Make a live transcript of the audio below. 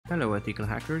Hello ethical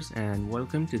hackers, and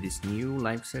welcome to this new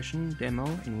live session demo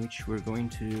in which we're going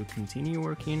to continue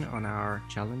working on our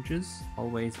challenges,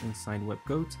 always inside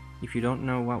WebGoat. If you don't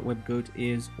know what WebGoat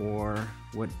is or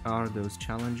what are those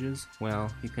challenges,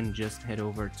 well, you can just head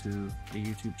over to the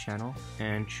YouTube channel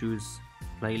and choose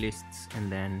playlists, and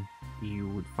then you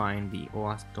would find the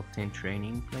OWASP Top 10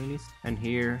 training playlist, and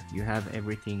here you have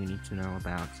everything you need to know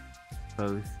about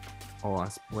both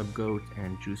OWASP, WebGoat,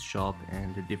 and Juice Shop,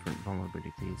 and the different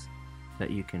vulnerabilities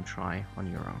that you can try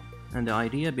on your own. And the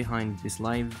idea behind this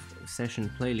live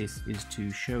session playlist is to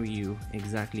show you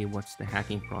exactly what the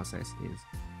hacking process is.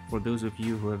 For those of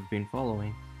you who have been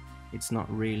following, it's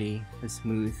not really a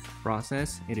smooth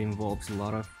process. It involves a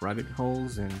lot of rabbit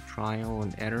holes and trial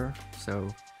and error. So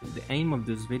the aim of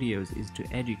those videos is to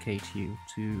educate you,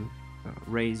 to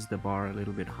raise the bar a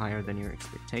little bit higher than your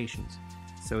expectations,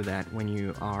 so that when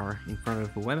you are in front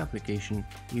of a web application,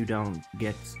 you don't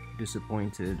get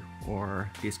disappointed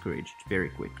or discouraged very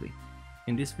quickly.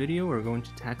 In this video, we're going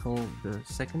to tackle the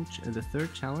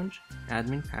third challenge,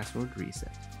 admin password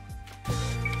reset.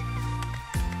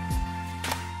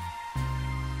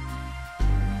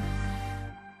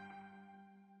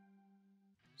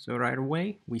 So right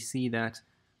away, we see that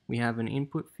we have an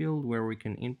input field where we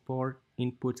can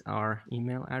input our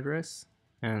email address,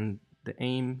 and the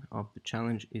aim of the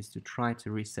challenge is to try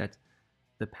to reset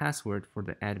the password for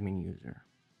the admin user.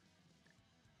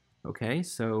 Okay,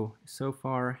 so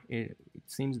far it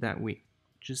seems that we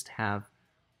just have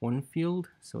one field,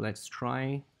 so let's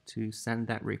try to send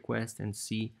that request and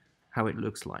see how it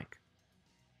looks like.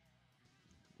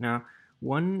 Now,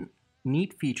 one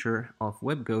neat feature of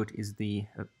WebGoat is the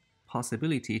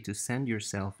possibility to send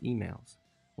yourself emails.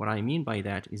 What I mean by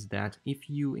that is that if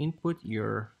you input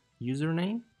your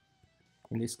username,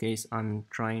 in this case, I'm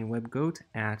trying WebGoat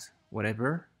at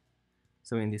whatever.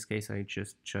 So in this case, I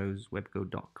just chose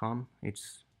webgoat.com.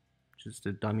 It's just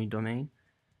a dummy domain.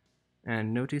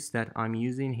 And notice that I'm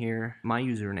using here my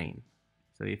username.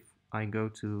 So if I go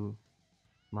to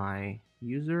my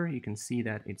user, you can see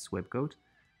that it's WebGoat,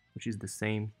 which is the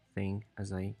same thing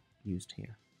as I used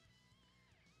here.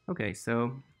 Okay,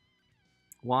 so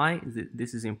why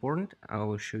this is important, I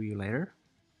will show you later.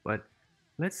 But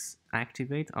let's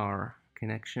activate our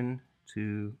connection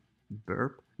to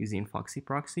Burp using Foxy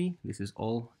Proxy. This is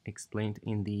all explained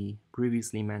in the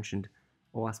previously mentioned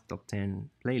OWASP Top 10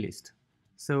 playlist.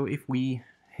 So if we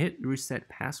hit reset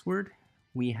password,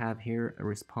 we have here a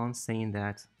response saying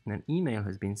that an email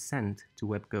has been sent to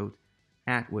webgoat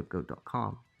at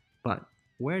webgoat.com. But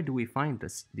where do we find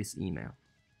this email?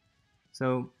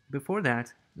 So before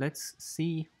that, let's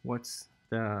see what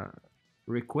the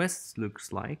requests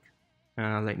looks like.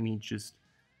 Let me just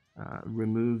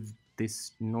remove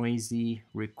this noisy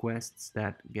requests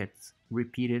that get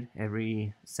repeated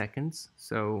every seconds.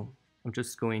 So I'm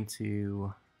just going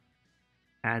to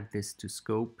add this to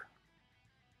scope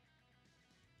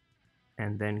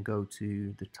and then go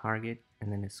to the target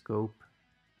and then a scope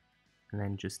and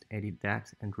then just edit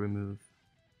that and remove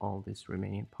all this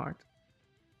remaining part.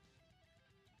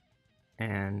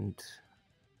 And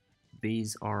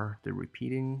these are the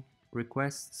repeating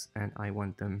requests, and I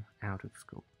want them out of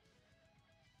scope.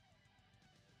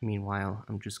 Meanwhile,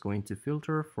 I'm just going to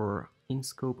filter for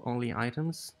in-scope only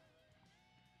items,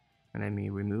 and let me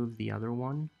remove the other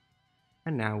one.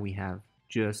 And now we have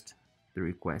just the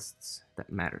requests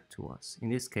that matter to us. In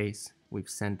this case, we've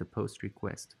sent the post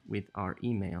request with our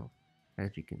email,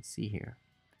 as you can see here.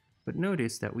 But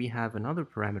notice that we have another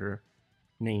parameter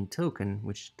named token,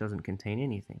 which doesn't contain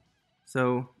anything.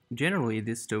 So generally,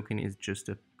 this token is just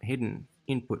a hidden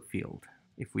input field.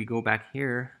 If we go back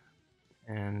here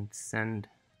and send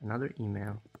another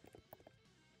email,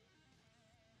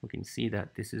 we can see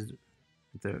that this is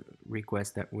the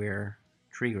request that we're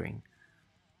triggering.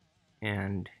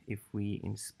 And if we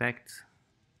inspect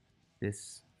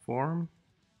this form,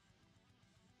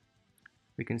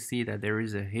 we can see that there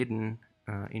is a hidden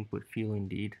input field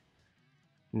indeed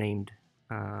named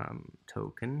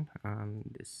token.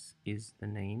 This is the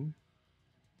name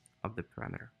of the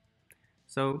parameter.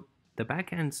 So the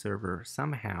backend server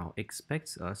somehow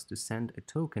expects us to send a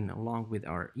token along with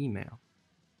our email.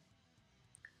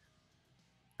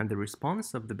 And the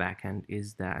response of the backend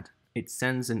is that it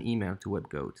sends an email to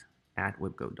WebGoat at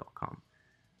webgoat.com.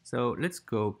 So let's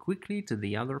go quickly to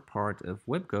the other part of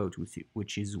WebGoat,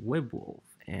 which is WebWolf.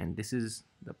 And this is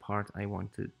the part I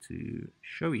wanted to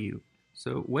show you.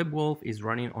 So WebWolf is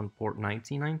running on port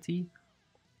 9090,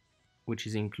 which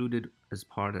is included as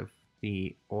part of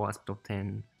the OWASP Top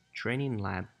 10 training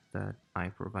lab that I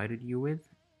provided you with.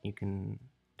 You can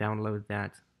download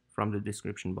that from the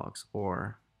description box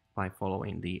or by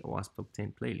following the OWASP Top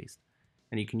 10 playlist.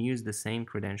 And you can use the same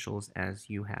credentials as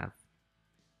you have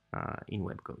in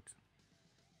WebGoat.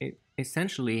 It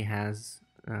essentially has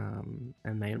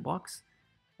a mailbox,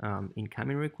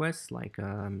 incoming requests, like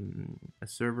a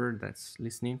server that's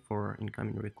listening for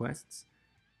incoming requests.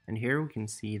 And here we can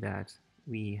see that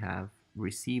we have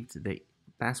received the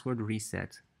password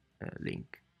reset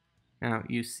link. Now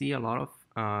you see a lot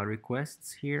of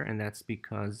requests here, and that's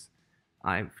because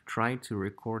I've tried to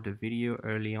record a video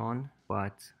early on,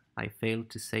 but I failed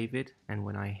to save it, and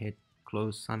when I hit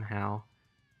close somehow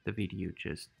the video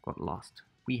just got lost.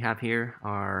 We have here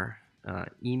our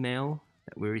email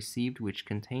that we received, which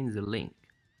contains a link,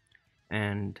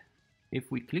 and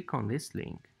if we click on this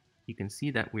link, you can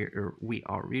see that we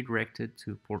are redirected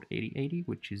to port 8080,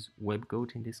 which is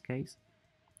WebGoat in this case,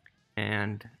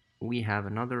 and we have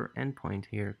another endpoint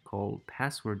here called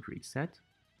password reset,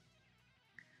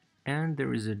 and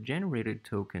there is a generated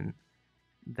token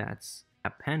that's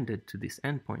appended to this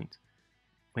endpoint.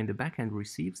 When the backend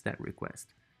receives that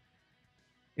request,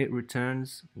 it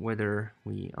returns whether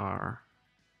we are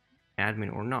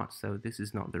admin or not. So this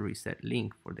is not the reset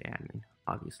link for the admin,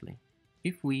 obviously.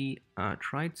 If we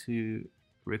try to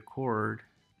record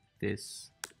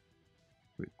this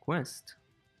request,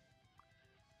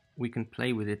 we can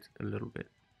play with it a little bit.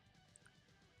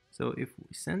 So if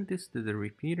we send this to the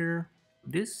repeater,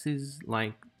 this is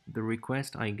like the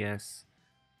request, I guess,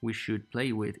 we should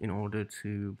play with in order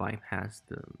to bypass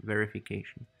the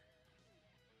verification.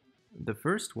 The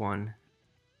first one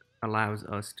allows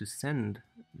us to send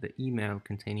the email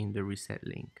containing the reset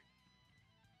link.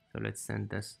 So let's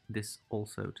send this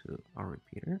also to our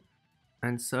repeater.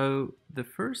 And so the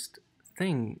first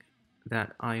thing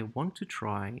that I want to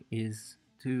try is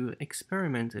to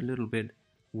experiment a little bit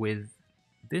with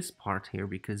this part here,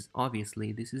 because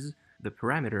obviously this is the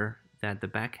parameter that the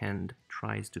backend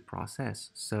tries to process.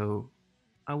 So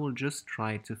I will just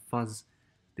try to fuzz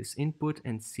this input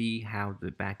and see how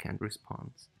the backend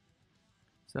responds.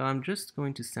 So I'm just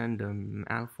going to send a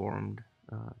malformed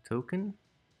token,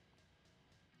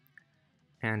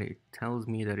 and it tells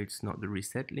me that it's not the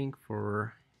reset link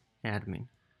for admin.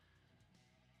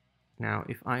 Now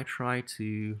if I try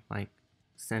to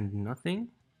send nothing,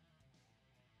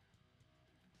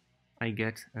 I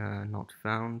get a not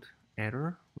found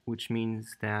error, which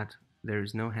means that there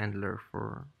is no handler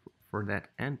for that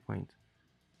endpoint.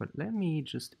 But let me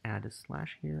just add a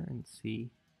slash here and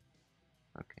see.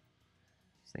 Okay,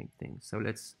 same thing. So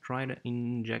let's try to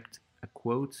inject a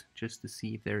quote just to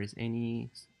see if there is any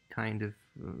kind of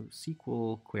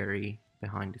SQL query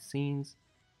behind the scenes,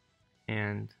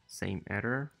 and same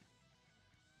error.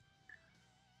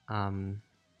 Can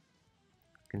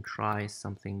try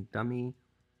something dummy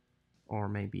or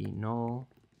maybe null,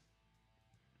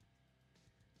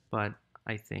 but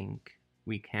I think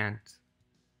we can't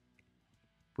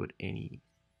put anything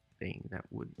that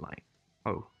would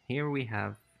oh, here we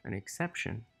have an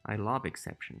exception. I love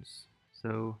exceptions.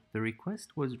 So the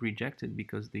request was rejected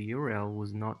because the URL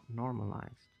was not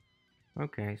normalized.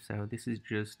 Okay, so this is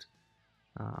just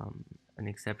an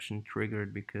exception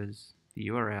triggered because the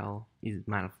URL is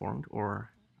malformed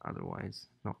or otherwise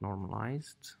not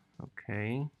normalized.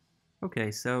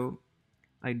 Okay, so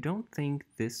I don't think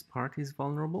this part is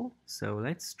vulnerable, so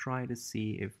let's try to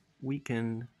see if we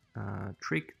can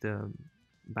trick the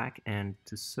backend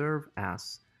to serve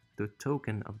as the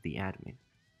token of the admin.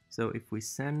 So if we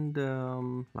send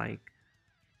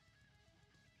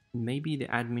maybe the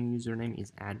admin username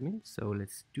is admin, so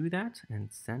let's do that and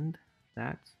send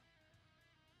that.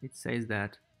 It says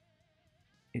that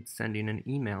it's sending an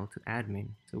email to admin.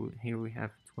 So here we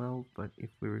have 12, but if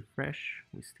we refresh,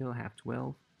 we still have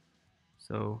 12.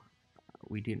 So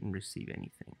we didn't receive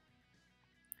anything.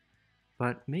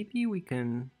 But maybe we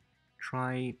can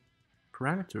try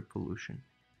parameter pollution.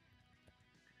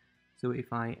 So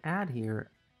if I add here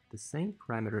the same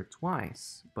parameter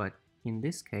twice, but in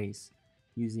this case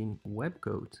using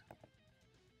WebGoat,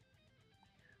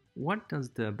 what does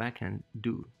the backend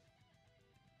do?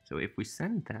 So if we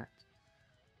send that,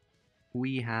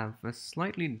 we have a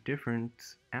slightly different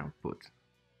output.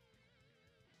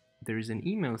 There is an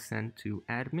email sent to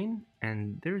admin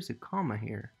and there is a comma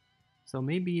here. So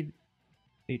maybe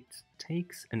it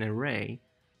takes an array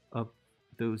of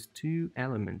those two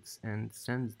elements and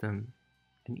sends them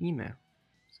an email.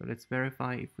 So let's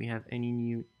verify if we have any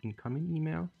new incoming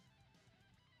email.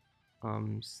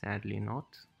 Sadly not.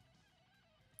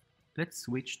 Let's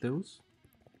switch those.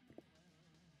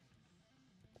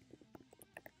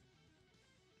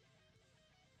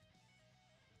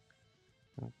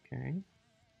 Okay,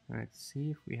 let's see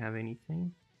if we have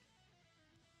anything.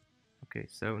 Okay,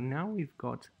 so now we've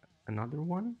got another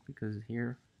one because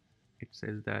here it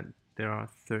says that there are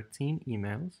 13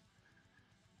 emails.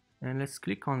 And let's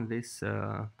click on this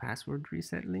password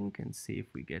reset link and see if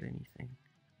we get anything.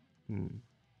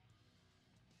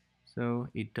 So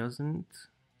it doesn't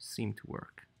seem to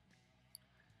work.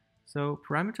 So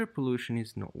parameter pollution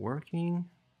is not working.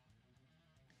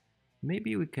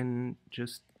 Maybe we can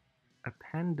just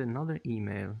append another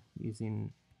email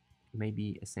using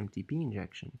maybe SMTP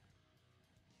injection.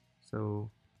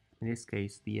 So in this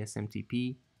case, the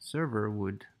SMTP server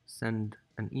would send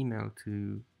an email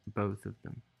to both of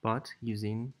them, but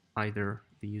using either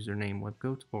the username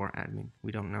WebGoat or admin.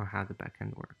 We don't know how the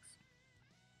backend works.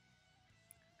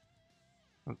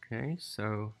 Okay,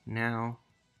 so now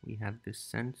we have this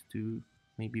sent to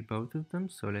maybe both of them.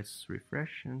 So let's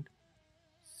refresh and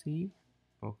see.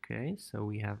 Okay, so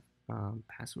we have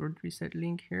password reset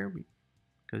link here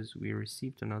because we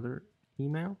received another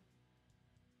email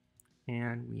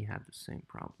and we have the same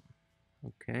problem.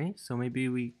 Okay, so maybe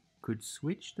we could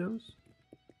switch those.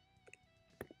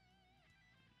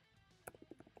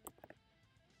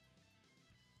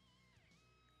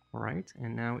 Alright,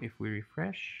 and now if we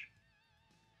refresh,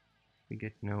 we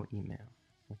get no email.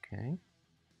 Okay.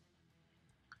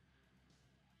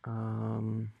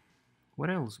 What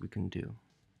else we can do?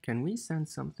 Can we send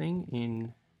something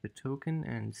in the token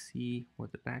and see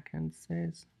what the backend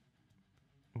says?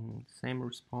 Same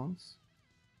response.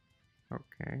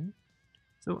 Okay.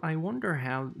 So I wonder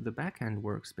how the backend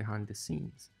works behind the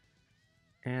scenes.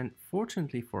 And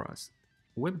fortunately for us,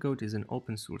 WebGoat is an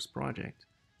open source project.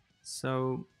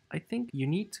 So I think you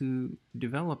need to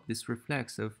develop this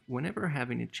reflex of whenever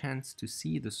having a chance to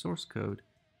see the source code,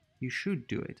 you should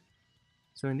do it.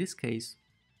 So in this case,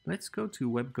 let's go to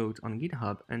WebGoat on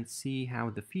GitHub and see how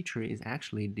the feature is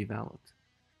actually developed.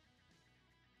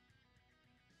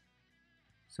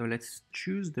 So let's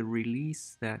choose the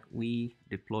release that we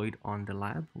deployed on the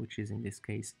lab, which is in this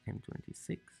case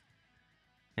M26.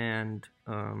 And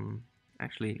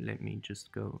actually, let me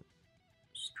just go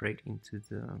straight into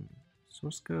the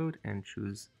source code and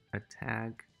choose a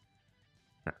tag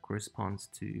that corresponds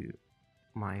to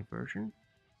my version.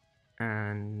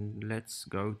 And let's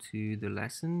go to the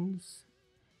lessons.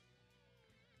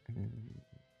 And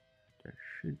there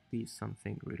should be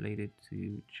something related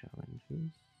to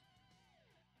challenges.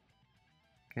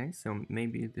 Okay, so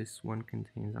maybe this one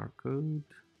contains our code.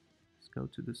 Let's go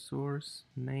to the source,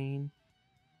 main,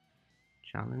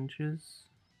 challenges.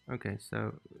 Okay,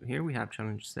 so here we have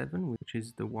challenge 7, which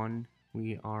is the one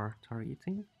we are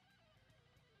targeting.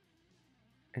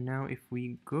 And now if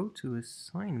we go to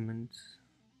assignment,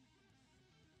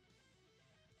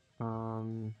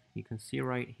 you can see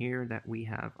right here that we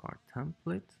have our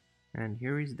template. And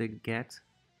here is the get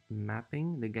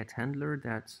mapping, the get handler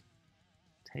that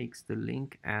takes the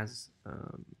link as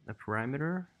a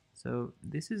parameter. So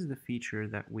this is the feature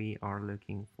that we are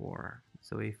looking for.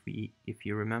 So if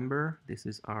you remember, this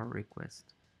is our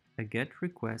request, a get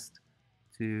request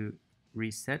to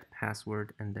reset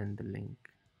password and then the link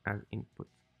as input.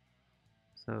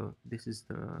 So this is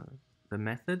the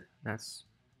method that's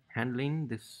handling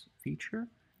this feature.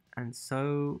 And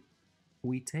so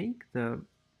we take the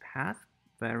path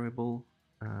variable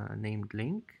named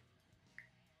link,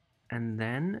 and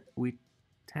then we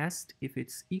test if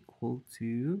it's equal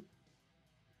to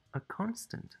a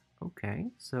constant. Okay,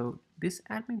 so this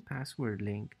admin password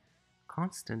link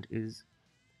constant is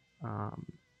a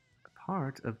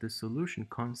part of the solution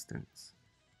constants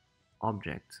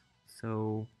object,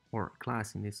 so, or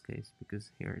class in this case,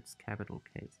 because here it's capital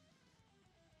case.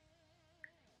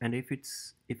 And if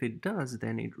it does,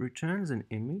 then it returns an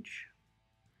image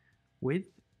with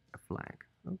a flag.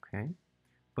 Okay.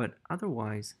 But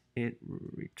otherwise, it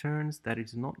returns that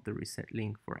it's not the reset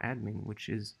link for admin, which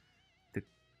is the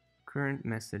current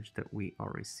message that we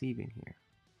are receiving here.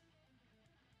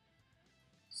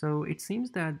 So it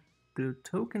seems that the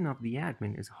token of the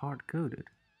admin is hard-coded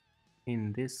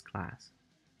in this class.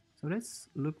 So let's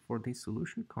look for the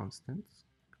solution constants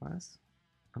class.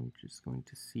 I'm just going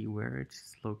to see where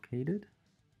it's located.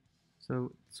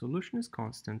 So solution is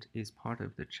constant is part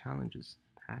of the challenges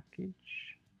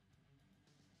package.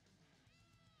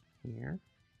 Here.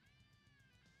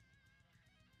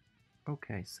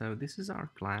 Okay, so this is our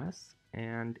class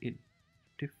and it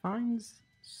defines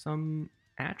some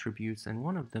attributes, and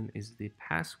one of them is the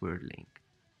password link.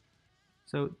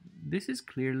 So this is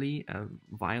clearly a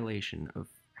violation of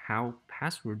how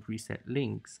password reset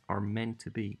links are meant to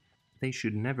be. They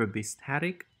should never be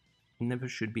static, never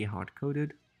should be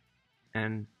hard-coded,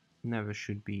 and never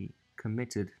should be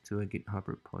committed to a GitHub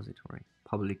repository,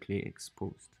 publicly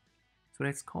exposed. So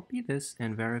let's copy this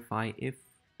and verify if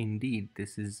indeed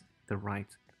this is the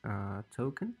right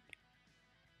token,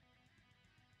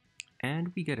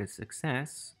 and we get a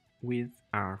success with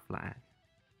our flag.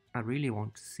 I really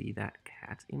want to see that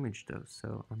cat image though,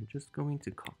 so I'm just going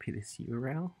to copy this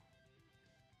URL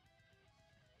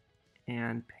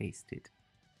and paste it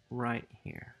right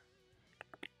here.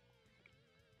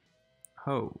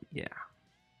 Oh yeah.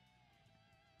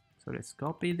 So let's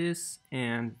copy this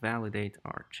and validate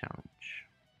our challenge.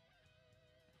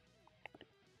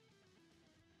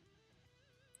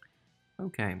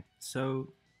 Okay,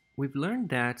 so we've learned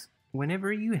that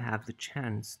whenever you have the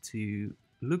chance to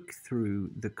look through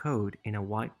the code in a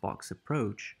white box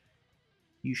approach,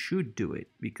 you should do it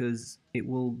because it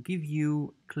will give you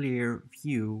a clear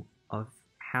view of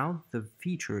how the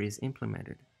feature is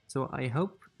implemented. So I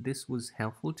hope this was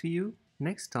helpful to you.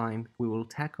 Next time we will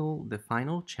tackle the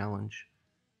final challenge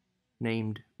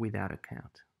named Without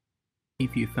Account.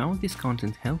 If you found this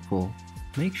content helpful,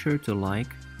 make sure to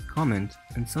like, comment,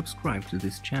 and subscribe to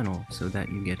this channel so that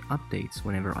you get updates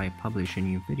whenever I publish a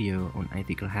new video on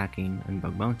ethical hacking and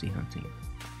bug bounty hunting.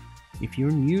 If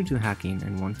you're new to hacking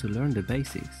and want to learn the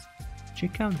basics,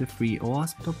 check out the free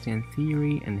OWASP Top 10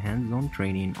 theory and hands-on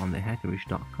training on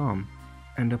thehackerish.com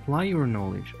and apply your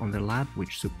knowledge on the lab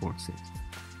which supports it.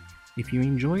 If you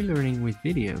enjoy learning with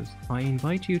videos, I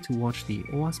invite you to watch the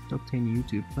OWASP Top 10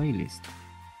 YouTube playlist.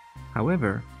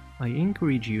 However, I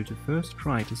encourage you to first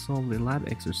try to solve the lab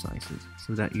exercises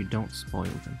so that you don't spoil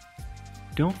them.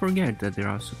 Don't forget that there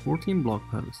are supporting blog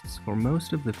posts for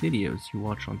most of the videos you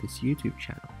watch on this YouTube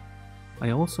channel.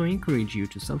 I also encourage you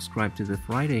to subscribe to the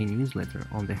Friday newsletter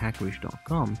on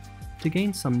thehackerish.com to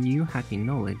gain some new hacking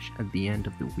knowledge at the end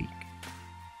of the week.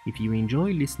 If you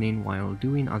enjoy listening while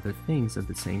doing other things at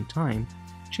the same time,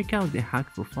 check out the Hack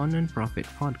for Fun and Profit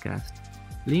podcast,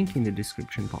 link in the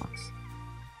description box.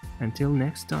 Until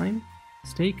next time,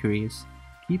 stay curious,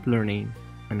 keep learning,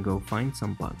 and go find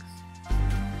some bugs.